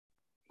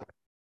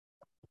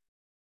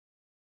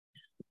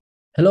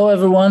Hello,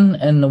 everyone,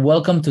 and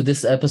welcome to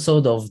this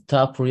episode of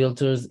Top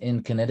Realtors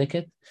in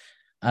Connecticut.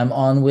 I'm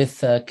on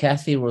with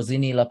Cathy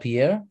Rossini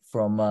Lapierre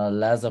from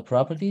Laza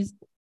Properties.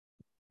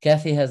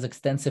 Cathy has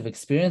extensive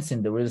experience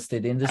in the real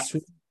estate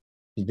industry.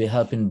 She'll be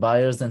helping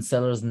buyers and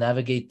sellers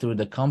navigate through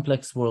the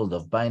complex world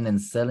of buying and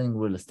selling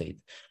real estate.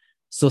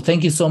 So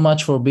thank you so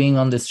much for being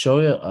on this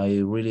show.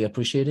 I really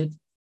appreciate it.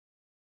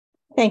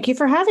 Thank you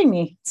for having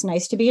me. It's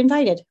nice to be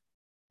invited.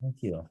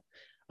 Thank you.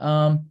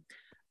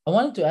 I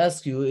wanted to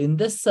ask you, in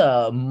this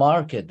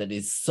market that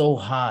is so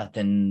hot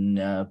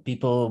and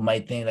people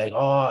might think like,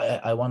 oh,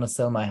 I want to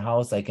sell my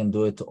house, I can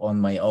do it on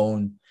my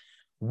own.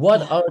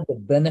 What are the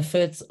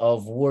benefits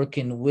of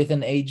working with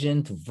an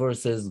agent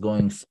versus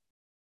going?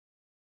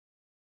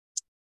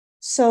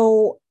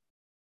 So,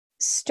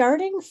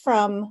 starting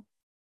from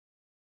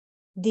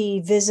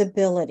the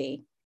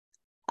visibility,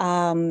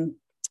 a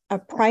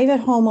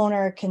private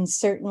homeowner can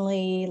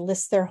certainly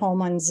list their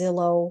home on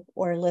Zillow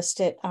or list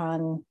it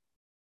on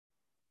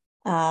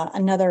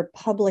another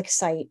public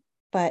site,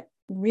 but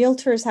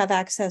realtors have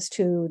access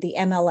to the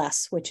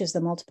MLS, which is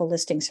the multiple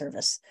listing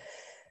service.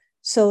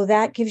 So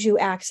that gives you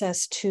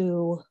access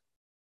to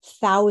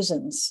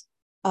thousands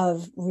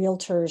of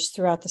realtors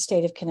throughout the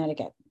state of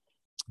Connecticut.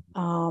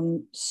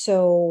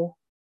 So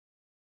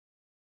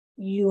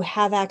you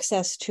have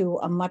access to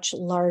a much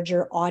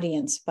larger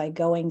audience by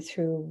going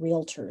through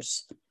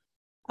realtors.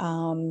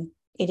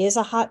 It is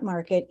a hot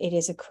market. It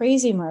is a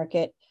crazy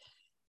market.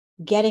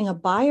 Getting a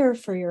buyer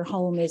for your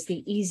home is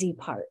the easy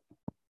part.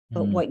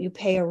 But what you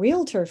pay a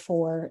realtor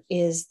for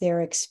is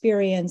their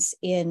experience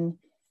in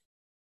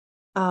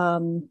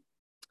the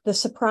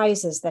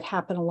surprises that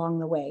happen along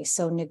the way.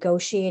 So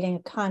negotiating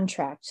a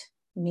contract,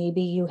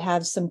 maybe you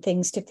have some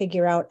things to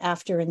figure out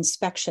after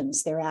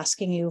inspections. They're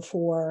asking you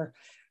for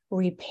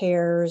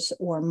repairs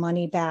or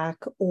money back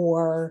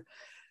or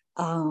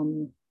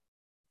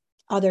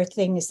other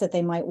things that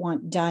they might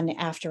want done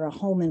after a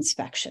home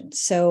inspection.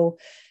 So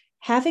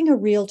having a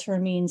realtor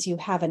means you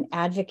have an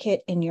advocate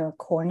in your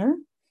corner,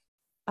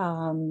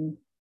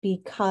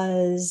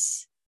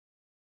 because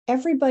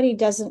everybody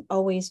doesn't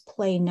always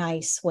play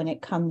nice when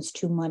it comes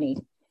to money.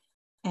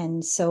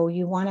 And so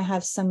you want to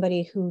have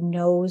somebody who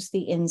knows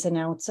the ins and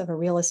outs of a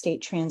real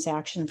estate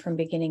transaction from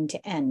beginning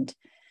to end.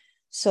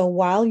 So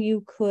while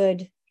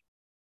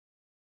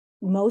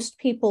most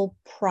people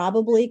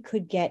probably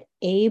could get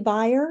a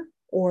buyer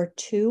or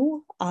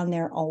two on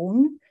their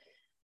own,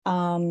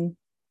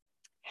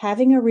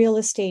 having a real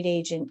estate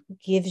agent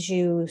gives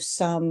you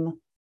some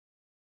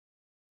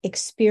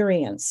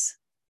experience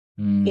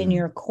in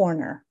your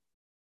corner.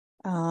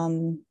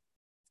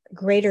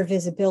 Greater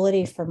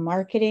visibility for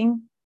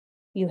marketing.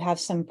 You have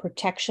some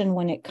protection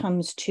when it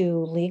comes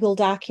to legal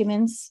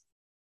documents.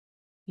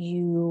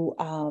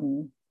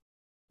 Most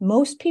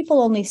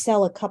people only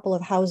sell a couple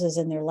of houses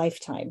in their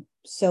lifetime.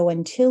 So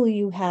until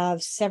you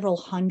have several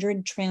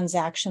hundred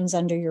transactions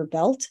under your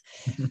belt,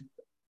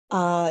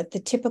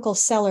 the typical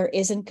seller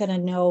isn't going to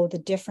know the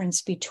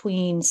difference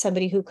between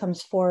somebody who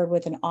comes forward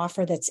with an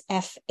offer that's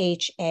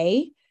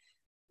FHA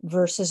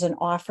versus an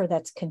offer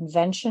that's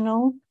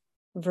conventional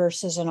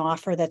versus an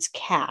offer that's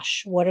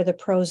cash. What are the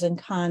pros and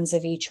cons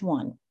of each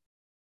one?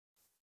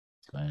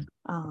 Right.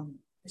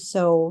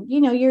 So,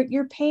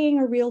 you're paying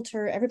a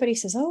realtor. Everybody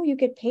says, oh, you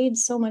get paid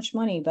so much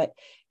money, but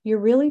you're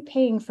really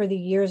paying for the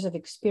years of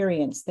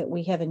experience that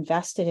we have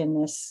invested in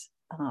this,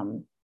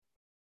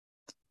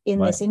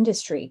 this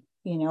industry,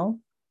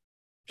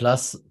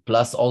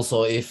 Plus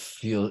also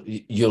if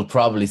you'll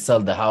probably sell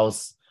the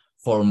house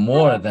for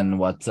more than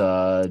what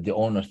the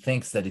owner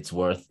thinks that it's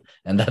worth,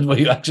 and that way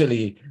you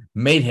actually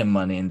made him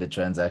money in the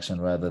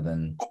transaction rather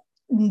than.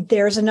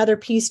 There's another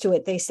piece to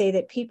it. They say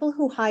that people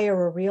who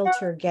hire a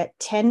realtor get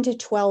 10 to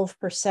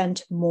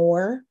 12%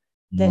 more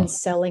than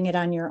selling it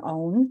on your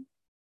own.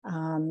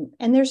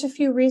 And there's a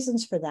few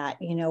reasons for that.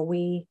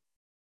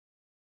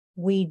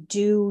 We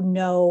do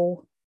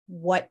know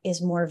what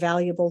is more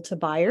valuable to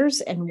buyers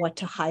and what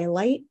to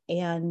highlight,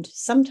 and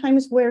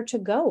sometimes where to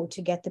go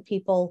to get the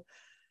people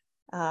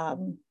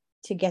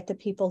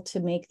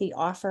to make the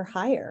offer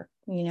higher.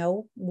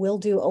 We'll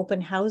do open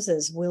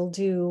houses. We'll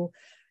do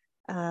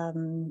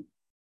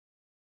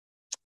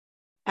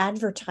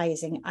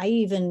advertising. I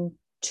even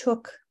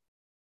took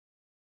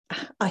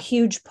a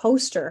huge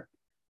poster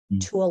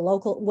to a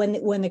local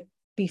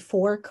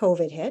before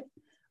COVID hit,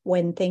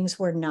 when things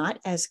were not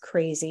as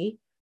crazy.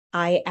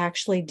 I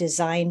actually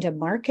designed a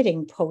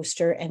marketing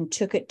poster and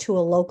took it to a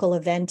local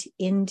event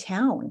in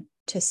town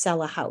to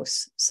sell a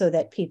house so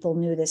that people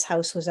knew this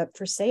house was up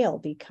for sale,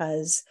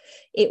 because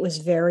it was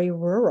very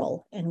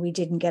rural and we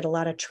didn't get a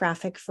lot of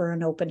traffic for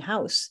an open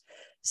house.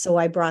 So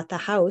I brought the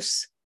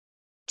house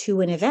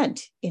to an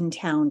event in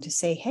town to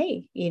say,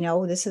 hey,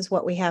 this is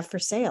what we have for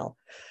sale.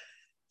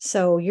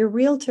 So your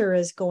realtor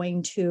is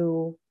going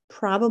to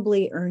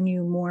probably earn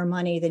you more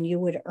money than you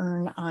would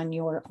earn on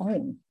your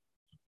own.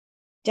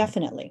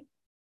 Definitely.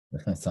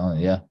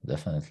 Yeah,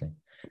 definitely.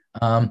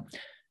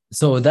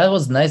 So that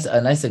was nice, a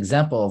nice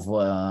example of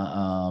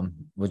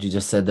what you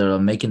just said there,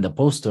 making the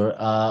poster.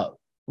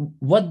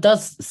 what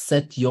does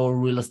set your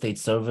real estate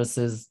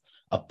services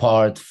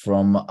apart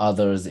from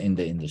others in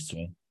the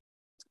industry?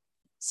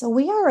 So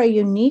we are a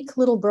unique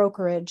little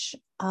brokerage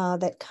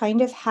that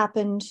kind of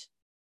happened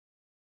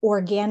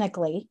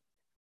organically.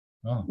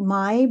 Oh,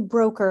 My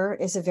broker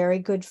is a very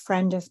good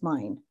friend of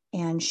mine,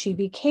 and she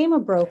became a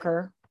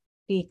broker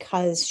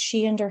because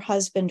she and her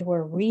husband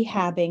were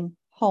rehabbing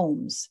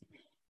homes.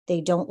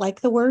 They don't like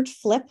the word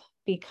flip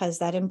because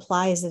that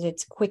implies that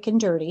it's quick and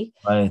dirty.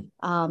 right.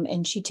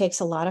 And she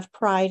takes a lot of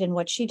pride in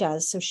what she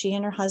does. So she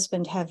and her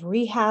husband have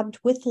rehabbed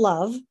with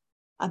love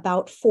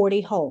about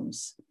 40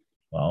 homes.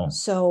 Wow.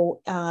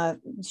 So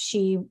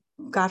she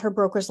got her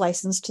broker's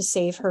license to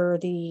save her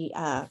the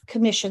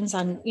commissions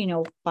on,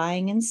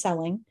 buying and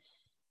selling.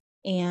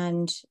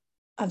 And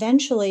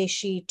eventually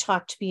she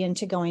talked me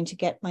into going to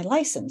get my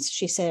license.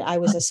 She said, I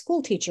was a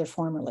school teacher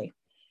formerly.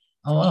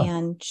 Oh, wow.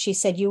 And she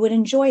said, you would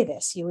enjoy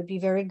this. You would be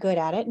very good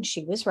at it. And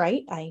she was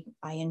right. I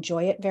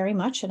enjoy it very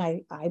much. And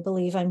I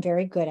believe I'm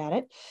very good at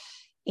it.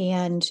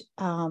 And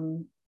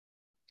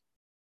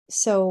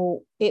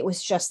so it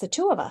was just the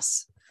two of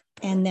us.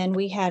 And then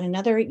we had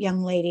another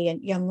young lady, a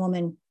young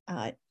woman,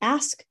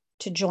 ask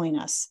to join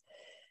us.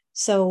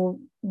 So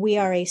we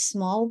are a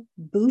small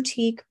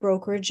boutique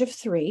brokerage of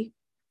 3,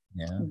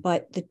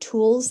 but the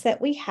tools that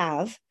we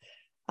have,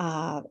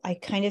 I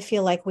kind of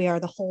feel like we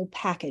are the whole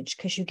package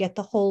because you get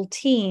the whole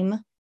team,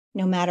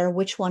 no matter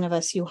which one of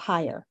us you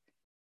hire.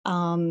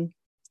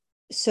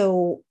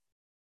 So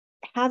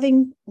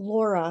having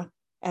Laura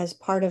as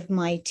part of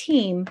my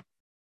team,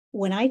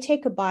 when I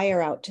take a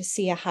buyer out to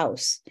see a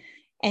house,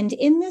 and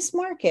in this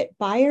market,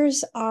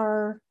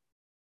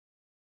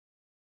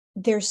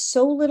 there's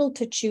so little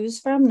to choose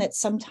from that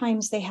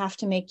sometimes they have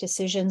to make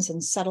decisions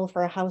and settle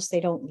for a house they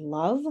don't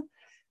love.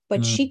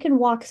 But she can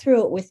walk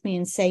through it with me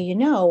and say,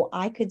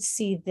 I could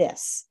see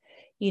this.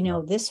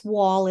 This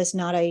wall is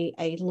not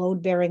a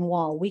load-bearing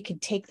wall. We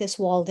could take this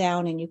wall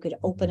down and you could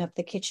open up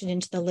the kitchen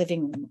into the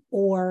living room.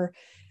 Or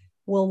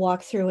we'll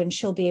walk through and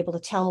she'll be able to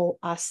tell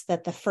us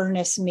that the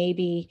furnace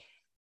maybe,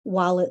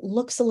 while it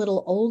looks a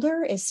little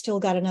older, is still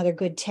got another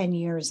good 10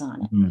 years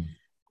on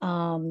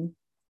it.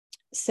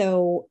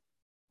 So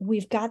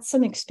we've got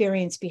some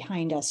experience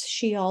behind us.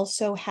 She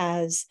also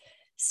has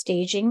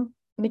staging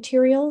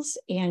materials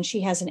and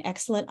she has an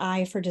excellent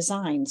eye for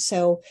design.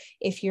 So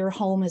if your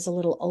home is a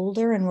little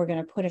older and we're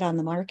going to put it on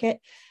the market,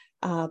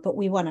 but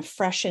we want to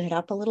freshen it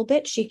up a little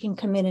bit, she can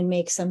come in and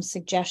make some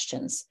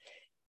suggestions.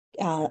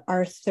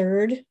 Our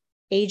third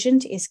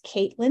agent is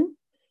Caitlin,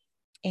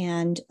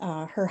 and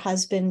her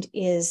husband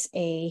is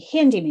a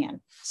handyman.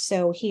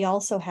 So he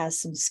also has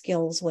some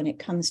skills when it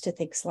comes to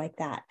things like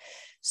that.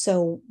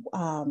 So,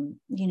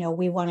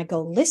 we want to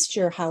go list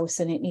your house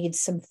and it needs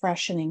some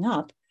freshening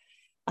up.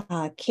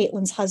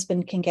 Caitlin's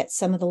husband can get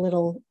some of the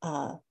little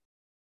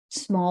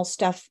small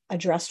stuff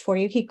addressed for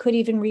you. He could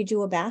even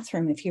redo a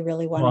bathroom if you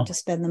really wanted to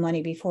spend the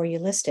money before you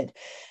listed.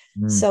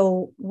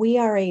 So we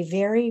are a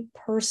very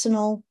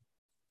personal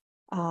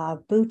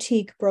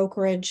boutique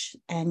brokerage,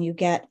 and you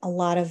get a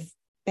lot of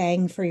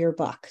bang for your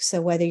buck.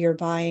 So whether you're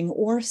buying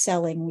or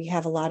selling, we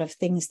have a lot of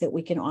things that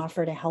we can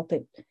offer to help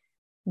it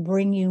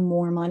bring you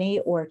more money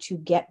or to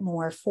get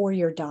more for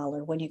your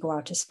dollar when you go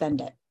out to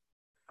spend it.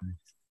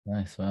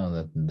 Nice.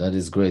 Wow, that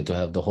is great to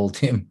have the whole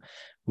team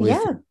with.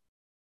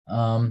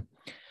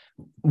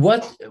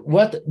 What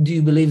do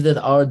you believe that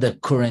are the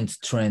current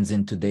trends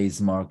in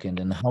today's market,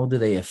 and how do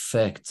they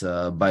affect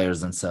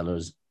buyers and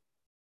sellers?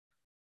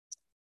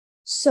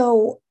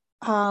 So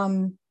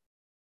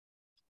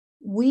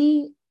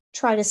we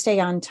try to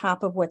stay on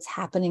top of what's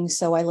happening.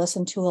 So I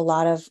listen to a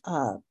lot of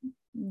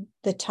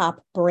the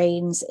top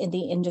brains in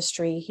the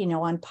industry,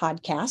 on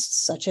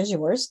podcasts such as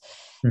yours,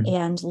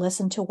 and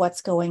listen to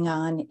what's going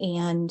on.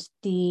 And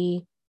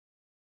the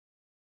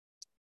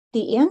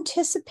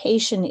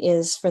anticipation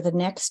is for the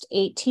next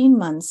 18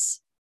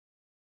 months,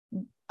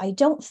 I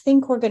don't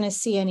think we're going to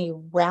see any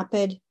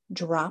rapid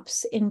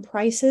drops in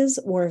prices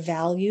or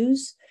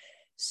values.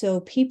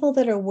 So people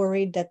that are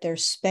worried that they're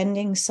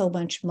spending so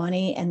much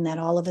money and that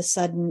all of a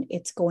sudden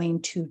it's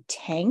going to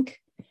tank,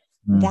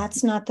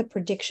 that's not the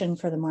prediction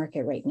for the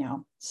market right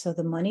now. So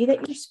the money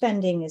that you're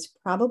spending is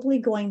probably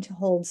going to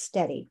hold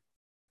steady.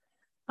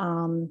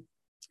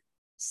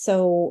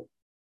 So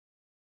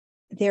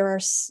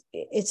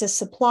it's a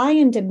supply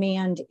and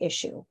demand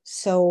issue.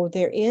 So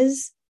there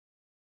is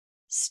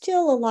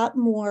still a lot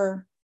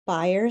more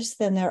buyers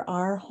than there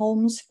are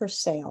homes for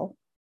sale.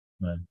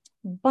 Right.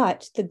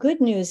 But the good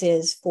news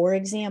is, for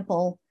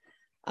example,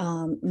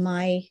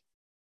 my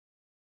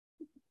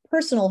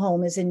personal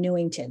home is in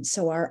Newington.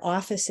 So our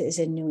office is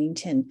in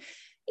Newington.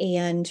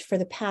 And for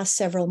the past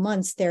several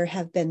months, there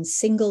have been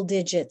single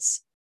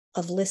digits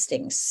of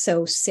listings.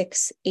 So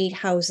 6, 8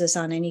 houses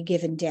on any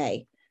given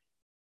day.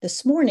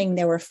 This morning,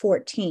 there were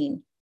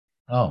 14.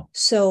 Oh.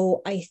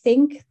 So I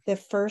think the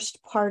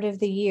first part of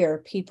the year,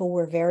 people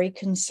were very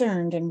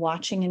concerned and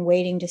watching and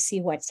waiting to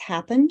see what's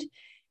happened.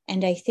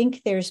 And I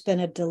think there's been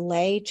a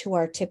delay to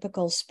our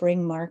typical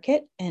spring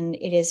market. And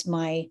it is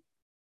my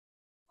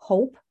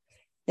hope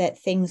that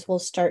things will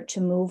start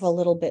to move a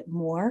little bit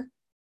more.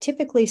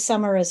 Typically,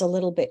 summer is a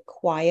little bit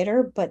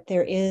quieter, but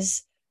there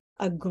is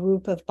a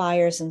group of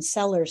buyers and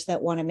sellers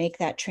that want to make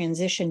that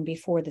transition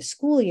before the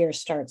school year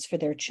starts for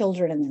their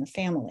children and their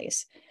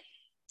families.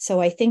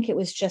 So I think it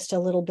was just a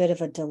little bit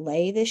of a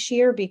delay this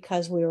year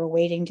because we were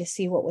waiting to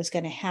see what was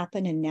going to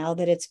happen. And now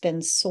that it's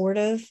been sort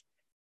of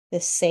the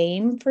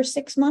same for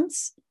 6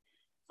 months,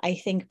 I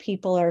think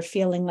people are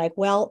feeling like,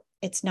 well,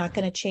 it's not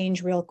going to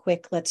change real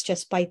quick. Let's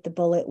just bite the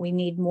bullet. We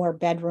need more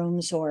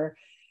bedrooms, or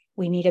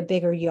we need a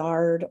bigger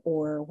yard,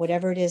 or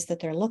whatever it is that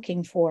they're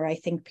looking for. I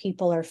think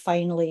people are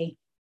finally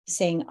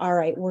saying, all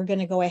right, we're going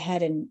to go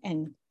ahead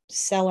and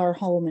sell our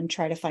home and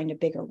try to find a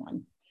bigger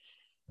one.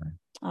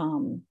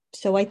 Right.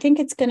 So I think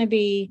it's going to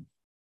be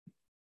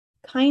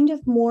kind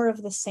of more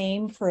of the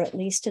same for at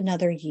least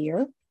another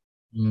year.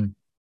 Mm.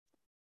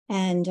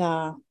 And,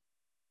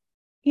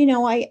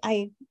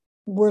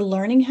 we're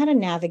learning how to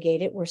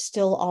navigate it. We're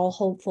still all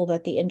hopeful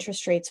that the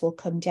interest rates will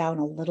come down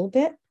a little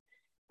bit.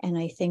 And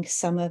I think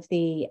some of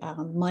the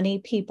money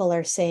people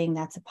are saying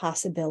that's a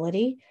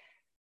possibility.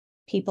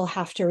 People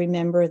have to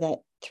remember that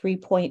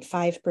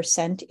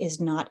 3.5% is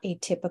not a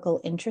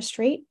typical interest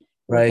rate.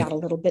 Right. We got a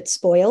little bit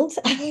spoiled.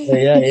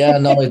 Yeah.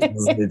 No,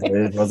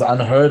 it was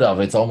unheard of.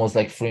 It's almost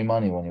like free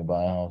money when you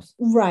buy a house.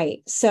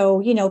 Right.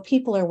 So,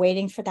 people are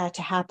waiting for that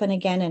to happen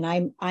again.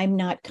 And I'm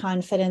not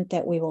confident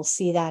that we will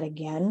see that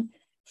again.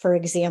 For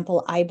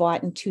example, I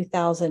bought in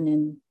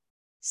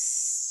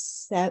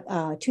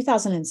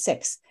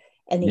 2006,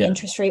 and the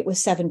interest rate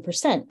was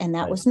 7%, and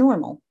that was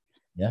normal.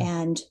 Yeah.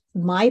 And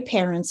my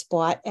parents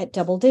bought at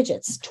double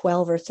digits,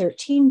 12 or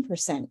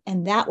 13%,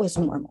 and that was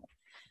normal.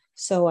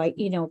 So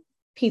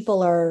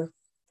people are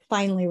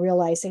finally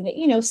realizing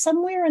that,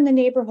 somewhere in the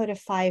neighborhood of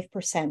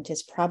 5%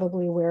 is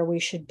probably where we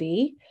should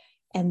be.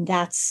 And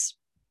that's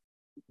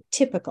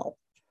typical.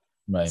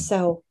 Right.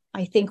 So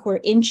I think we're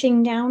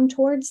inching down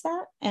towards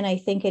that, and I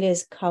think it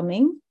is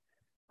coming.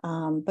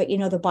 But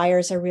the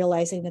buyers are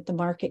realizing that the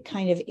market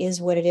kind of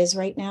is what it is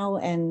right now.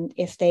 And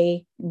if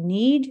they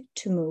need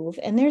to move,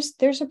 and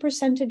there's a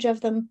percentage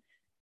of them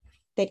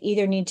that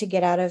either need to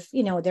get out of,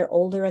 they're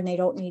older and they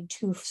don't need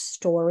 2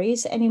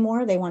 stories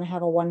anymore. They want to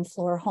have a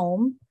 1-floor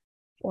home,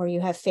 or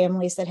you have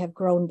families that have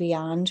grown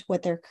beyond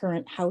what their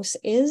current house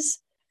is.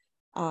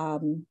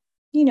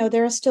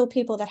 There are still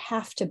people that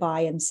have to buy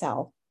and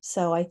sell.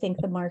 So I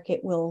think the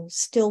market will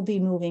still be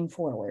moving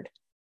forward.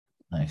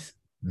 Nice.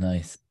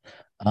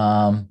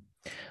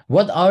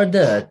 What are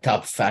the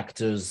top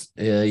factors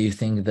you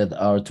think that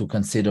are to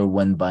consider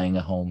when buying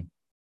a home?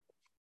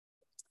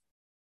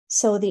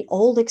 So the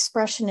old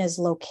expression is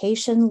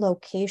location,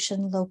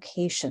 location,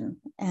 location.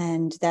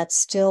 And that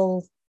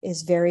still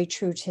is very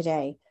true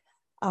today.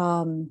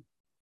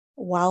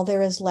 While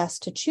there is less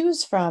to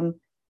choose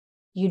from,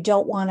 you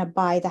don't want to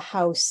buy the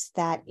house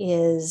that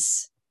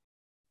is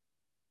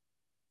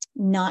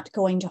not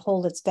going to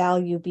hold its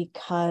value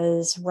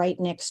because right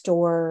next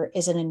door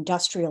is an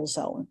industrial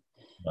zone.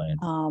 Right.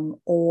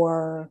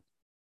 Or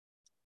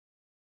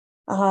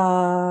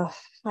I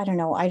don't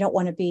know. I don't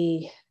want to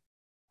be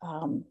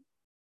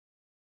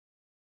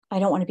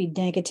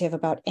negative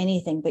about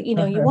anything, but you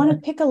want to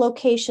pick a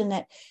location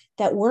that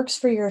works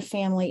for your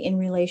family in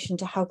relation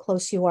to how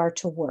close you are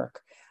to work.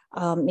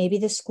 Maybe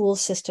the school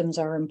systems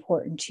are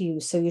important to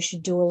you, so you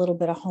should do a little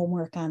bit of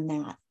homework on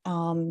that.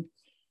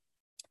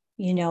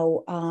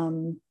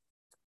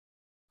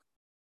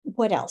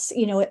 What else?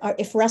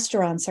 If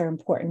restaurants are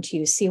important to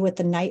you, see what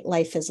the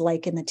nightlife is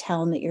like in the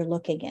town that you're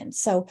looking in.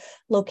 So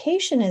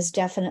location is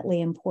definitely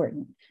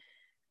important.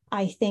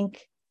 I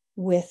think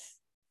with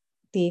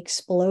the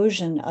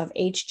explosion of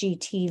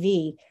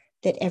HGTV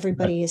that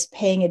everybody is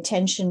paying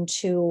attention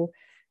to,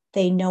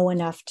 they know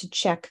enough to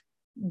check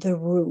the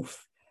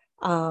roof,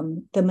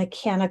 the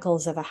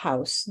mechanicals of a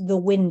house, the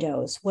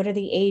windows. What are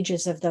the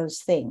ages of those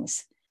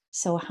things?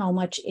 So how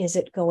much is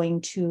it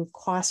going to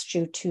cost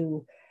you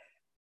to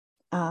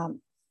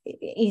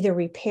either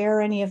repair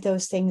any of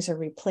those things or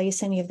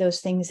replace any of those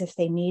things if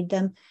they need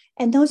them?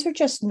 And those are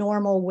just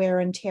normal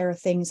wear and tear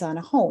things on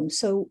a home.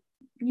 So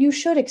you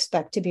should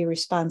expect to be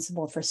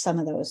responsible for some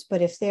of those.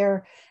 But if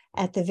they're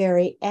at the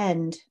very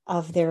end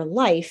of their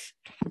life,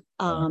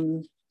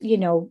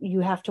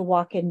 you have to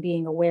walk in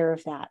being aware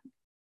of that.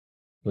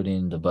 Put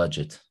in the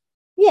budget.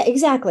 Yeah,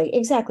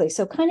 exactly.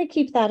 So kind of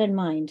keep that in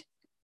mind.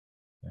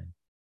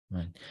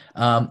 Right.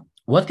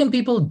 What can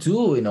people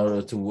do in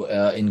order to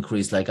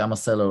increase? Like, I'm a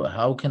seller.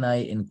 How can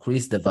I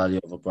increase the value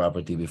of a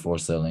property before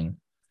selling?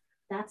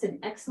 That's an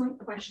excellent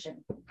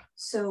question.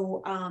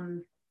 So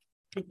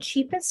the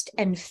cheapest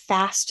and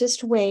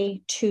fastest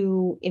way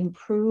to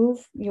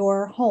improve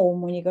your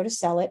home when you go to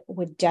sell it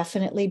would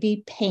definitely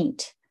be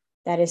paint.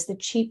 That is the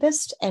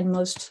cheapest and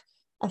most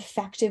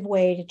effective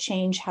way to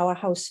change how a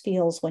house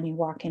feels when you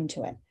walk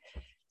into it.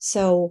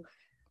 So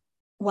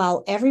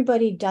while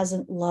everybody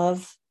doesn't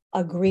love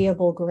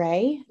agreeable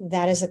gray,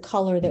 that is a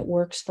color that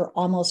works for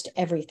almost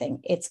everything.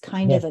 It's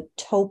kind of a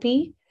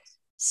taupey,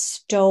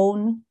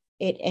 stone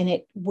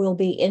it will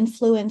be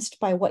influenced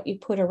by what you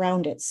put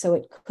around it. So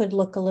it could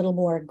look a little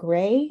more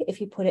gray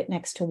if you put it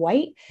next to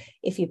white.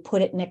 If you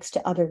put it next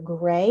to other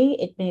gray,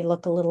 it may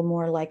look a little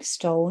more like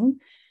stone.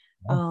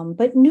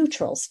 But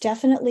neutrals,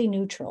 definitely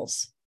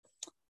neutrals.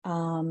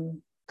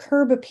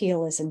 Curb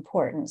appeal is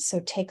important. So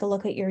take a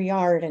look at your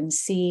yard and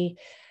see,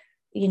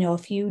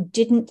 if you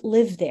didn't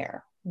live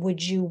there,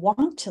 would you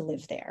want to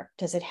live there?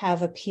 Does it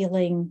have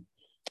appealing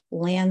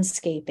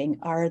landscaping?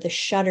 Are the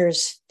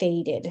shutters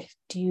faded?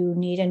 Do you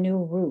need a new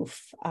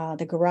roof?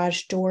 The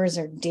garage doors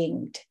are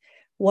dinged.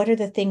 What are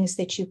the things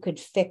that you could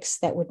fix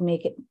that would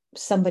make it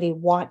somebody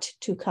want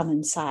to come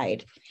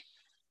inside?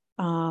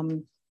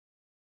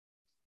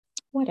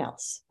 What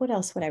else? What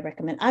else would I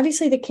recommend?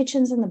 Obviously, the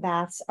kitchens and the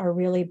baths are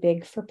really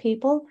big for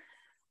people.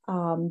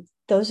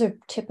 Those are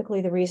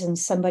typically the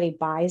reasons somebody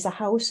buys a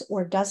house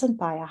or doesn't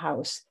buy a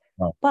house.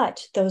 Oh.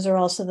 But those are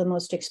also the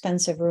most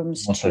expensive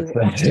rooms most to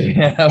expensive.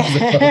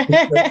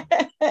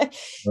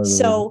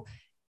 So,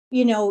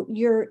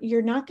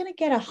 you're not going to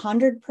get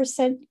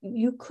 100%.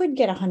 You could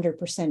get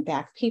 100%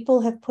 back.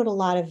 People have put a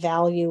lot of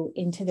value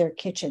into their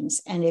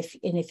kitchens, and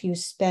if you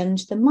spend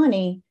the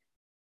money,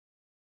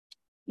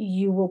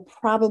 you will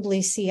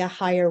probably see a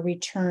higher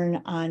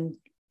return on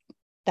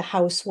the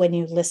house when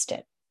you list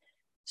it.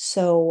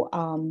 So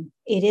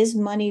it is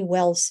money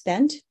well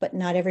spent, but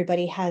not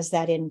everybody has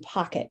that in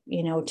pocket,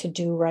 to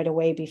do right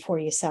away before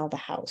you sell the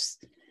house.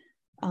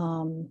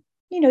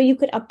 You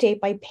could update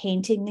by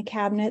painting the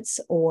cabinets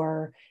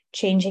or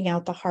changing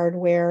out the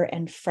hardware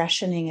and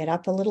freshening it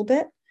up a little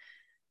bit.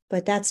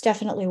 But that's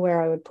definitely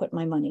where I would put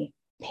my money.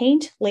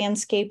 Paint,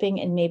 landscaping,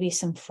 and maybe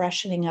some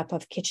freshening up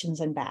of kitchens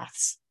and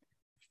baths.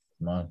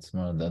 Smart.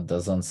 That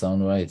doesn't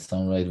sound right.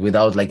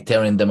 Without like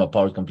tearing them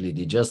apart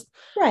completely. Just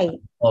right.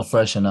 Or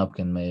freshen up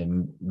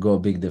can go a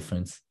big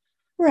difference.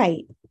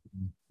 Right.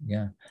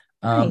 Yeah.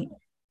 Right.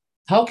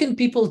 How can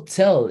people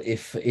tell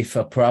if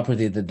a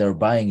property that they're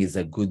buying is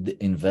a good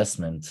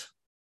investment?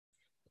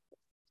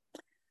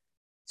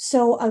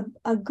 So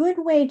a good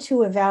way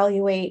to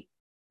evaluate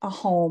a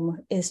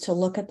home is to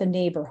look at the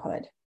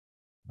neighborhood.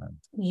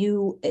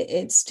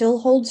 It still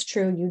holds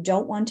true. You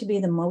don't want to be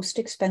the most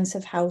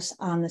expensive house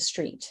on the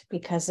street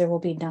because there will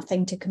be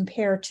nothing to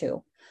compare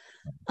to.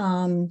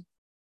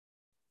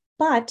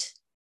 But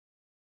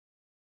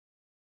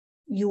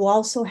you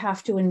also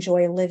have to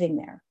enjoy living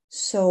there.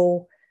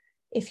 So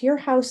if your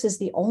house is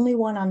the only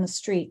one on the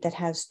street that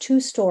has 2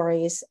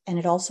 stories and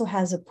it also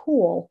has a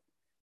pool,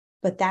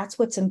 but that's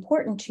what's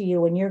important to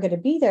you and you're going to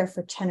be there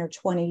for 10 or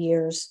 20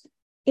 years,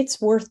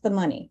 it's worth the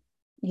money.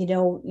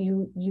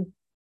 You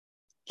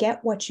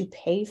get what you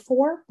pay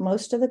for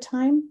most of the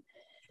time.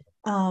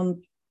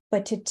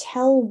 But to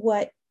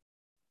tell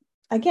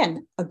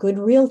again, a good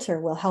realtor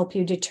will help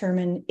you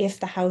determine if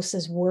the house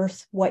is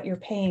worth what you're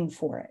paying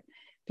for it,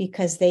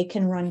 because they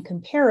can run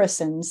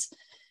comparisons.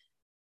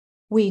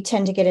 We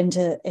tend to get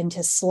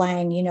into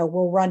slang,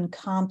 we'll run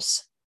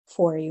comps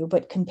for you,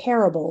 but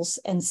comparables,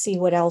 and see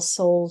what else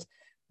sold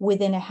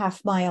within a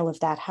half mile of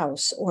that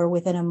house or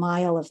within a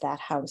mile of that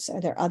house.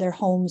 Are there other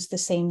homes the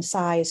same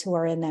size who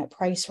are in that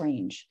price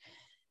range?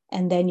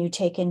 And then you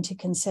take into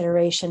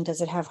consideration, does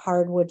it have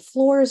hardwood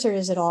floors or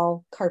is it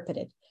all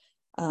carpeted?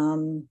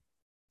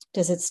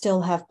 Does it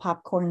still have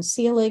popcorn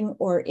ceiling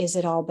or is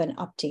it all been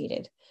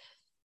updated?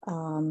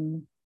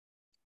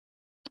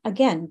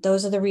 Again,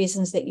 those are the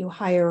reasons that you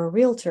hire a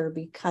realtor,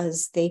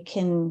 because they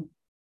can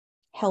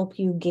help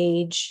you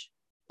gauge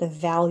the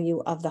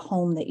value of the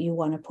home that you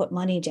want to put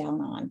money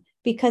down on,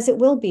 because it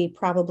will be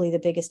probably the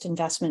biggest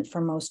investment for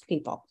most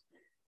people.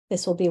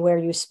 This will be where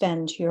you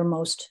spend your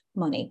most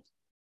money.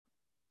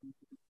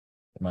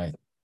 Right.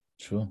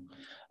 True.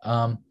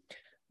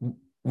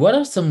 What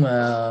are some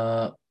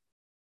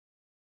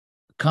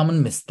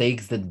common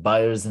mistakes that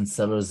buyers and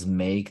sellers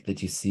make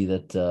that you see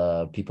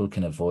that people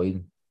can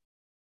avoid?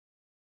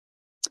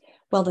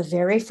 Well, the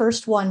very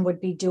first one would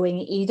be doing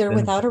either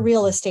without a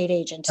real estate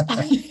agent.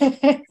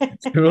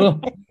 True.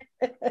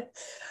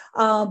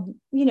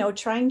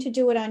 Trying to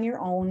do it on your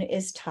own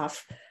is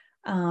tough,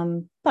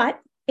 but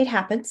it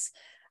happens.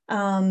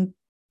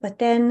 But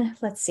then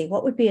let's see,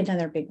 what would be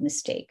another big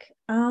mistake?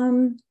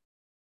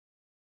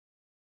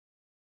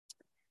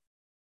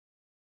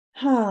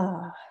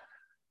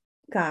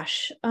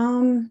 Gosh.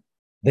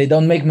 They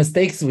don't make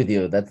mistakes with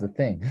you. That's the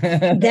thing.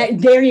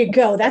 There you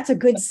go. That's a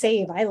good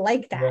save. I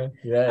like that.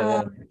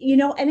 Yeah.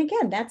 And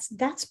again,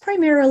 that's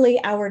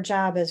primarily our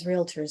job as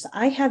realtors.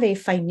 I have a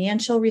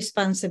financial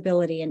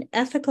responsibility, an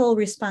ethical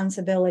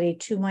responsibility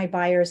to my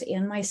buyers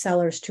and my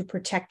sellers to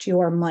protect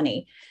your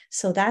money.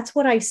 So that's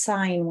what I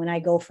sign when I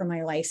go for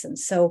my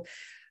license. So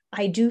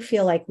I do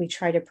feel like we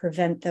try to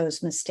prevent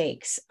those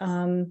mistakes.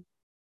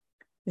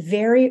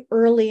 Very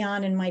early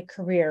on in my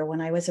career, when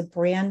I was a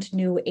brand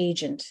new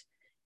agent,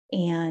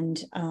 and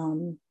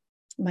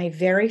my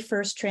very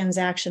first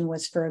transaction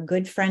was for a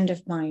good friend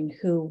of mine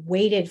who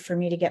waited for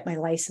me to get my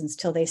license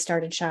till they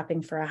started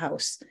shopping for a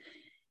house.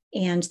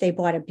 And they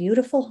bought a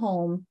beautiful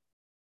home.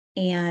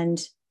 And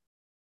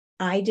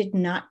I did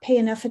not pay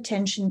enough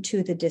attention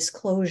to the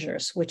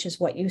disclosures, which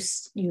is what you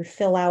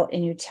fill out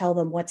and you tell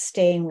them what's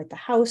staying with the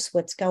house,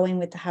 what's going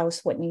with the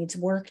house, what needs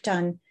work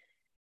done.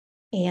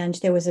 And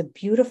there was a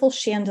beautiful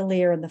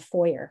chandelier in the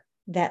foyer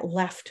that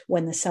left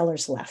when the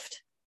sellers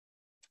left.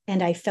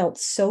 And I felt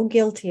so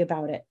guilty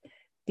about it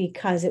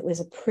because it was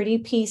a pretty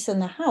piece in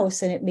the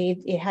house and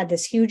it had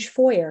this huge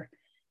foyer.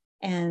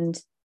 And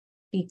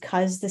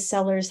because the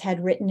sellers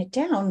had written it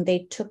down,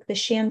 they took the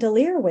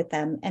chandelier with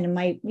them. And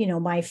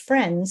my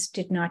friends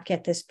did not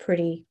get this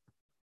pretty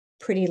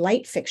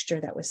light fixture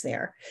that was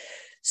there.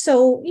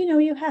 So,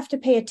 you have to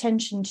pay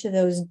attention to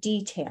those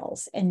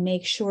details and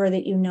make sure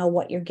that you know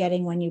what you're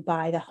getting when you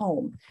buy the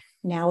home.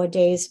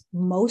 Nowadays,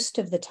 most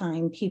of the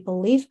time, people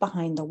leave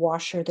behind the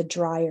washer, the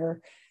dryer,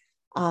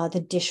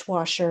 the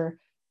dishwasher.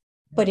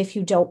 But if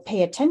you don't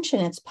pay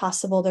attention, it's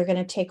possible they're going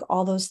to take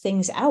all those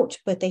things out,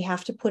 but they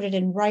have to put it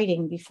in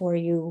writing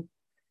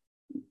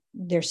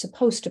they're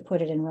supposed to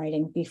put it in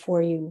writing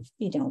before you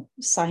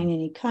sign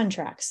any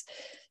contracts.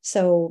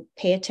 So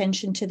pay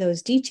attention to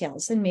those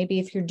details. And maybe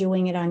if you're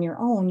doing it on your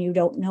own, you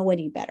don't know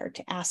any better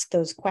to ask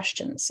those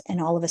questions.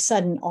 And all of a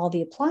sudden, all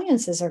the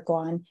appliances are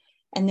gone.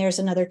 And there's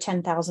another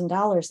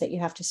 $10,000 that you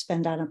have to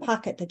spend out of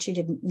pocket that you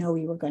didn't know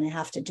you were going to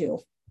have to do.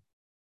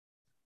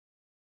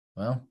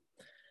 Well,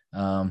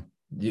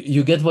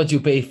 you get what you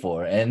pay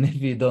for. And if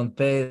you don't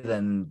pay,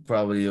 then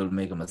probably you'll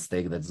make a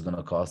mistake that's going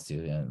to cost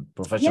you. And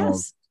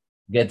professionals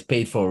get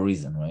paid for a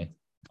reason, right?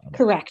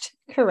 Correct.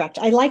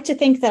 I like to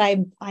think that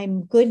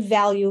I'm good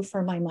value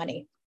for my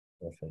money.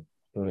 Perfect.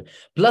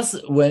 Plus,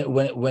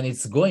 when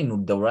it's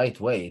going the right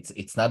way,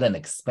 it's not an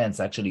expense.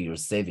 Actually, you're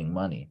saving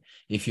money.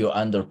 If you're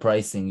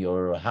underpricing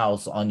your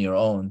house on your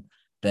own,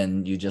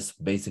 then you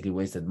just basically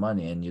wasted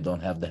money and you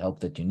don't have the help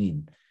that you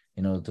need,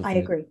 to I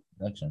agree.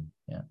 production.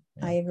 Yeah.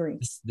 I agree.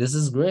 This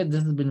is great.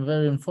 This has been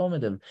very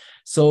informative.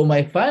 So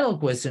my final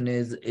question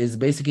is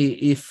basically,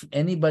 if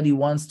anybody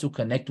wants to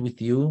connect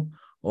with you,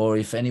 or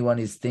if anyone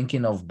is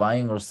thinking of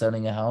buying or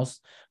selling a house,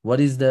 what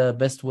is the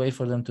best way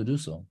for them to do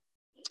so?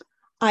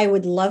 I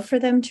would love for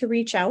them to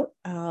reach out.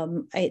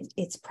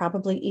 It's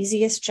probably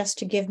easiest just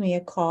to give me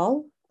a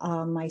call.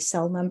 My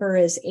cell number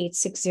is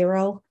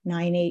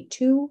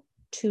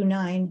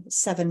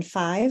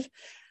 860-982-2975.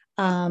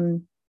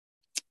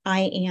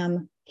 I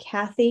am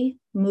Cathy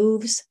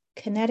Moves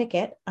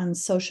Connecticut on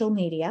social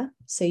media.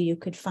 So you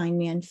could find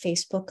me on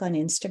Facebook, on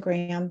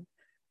Instagram,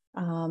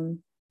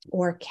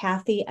 or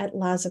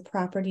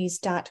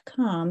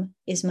Cathy@lazaproperties.com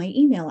is my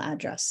email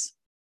address.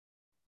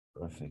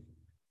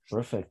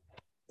 Perfect.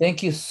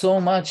 Thank you so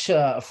much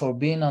for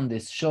being on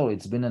this show.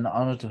 It's been an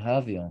honor to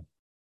have you.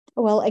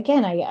 Well,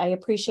 again, I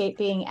appreciate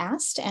being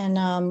asked, and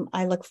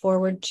I look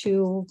forward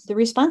to the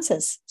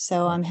responses.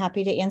 So I'm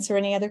happy to answer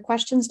any other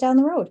questions down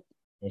the road.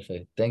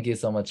 Perfect. Thank you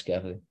so much,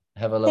 Cathy.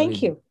 Have a lovely day.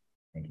 Thank you.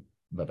 Thank you.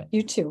 Bye-bye.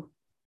 You too.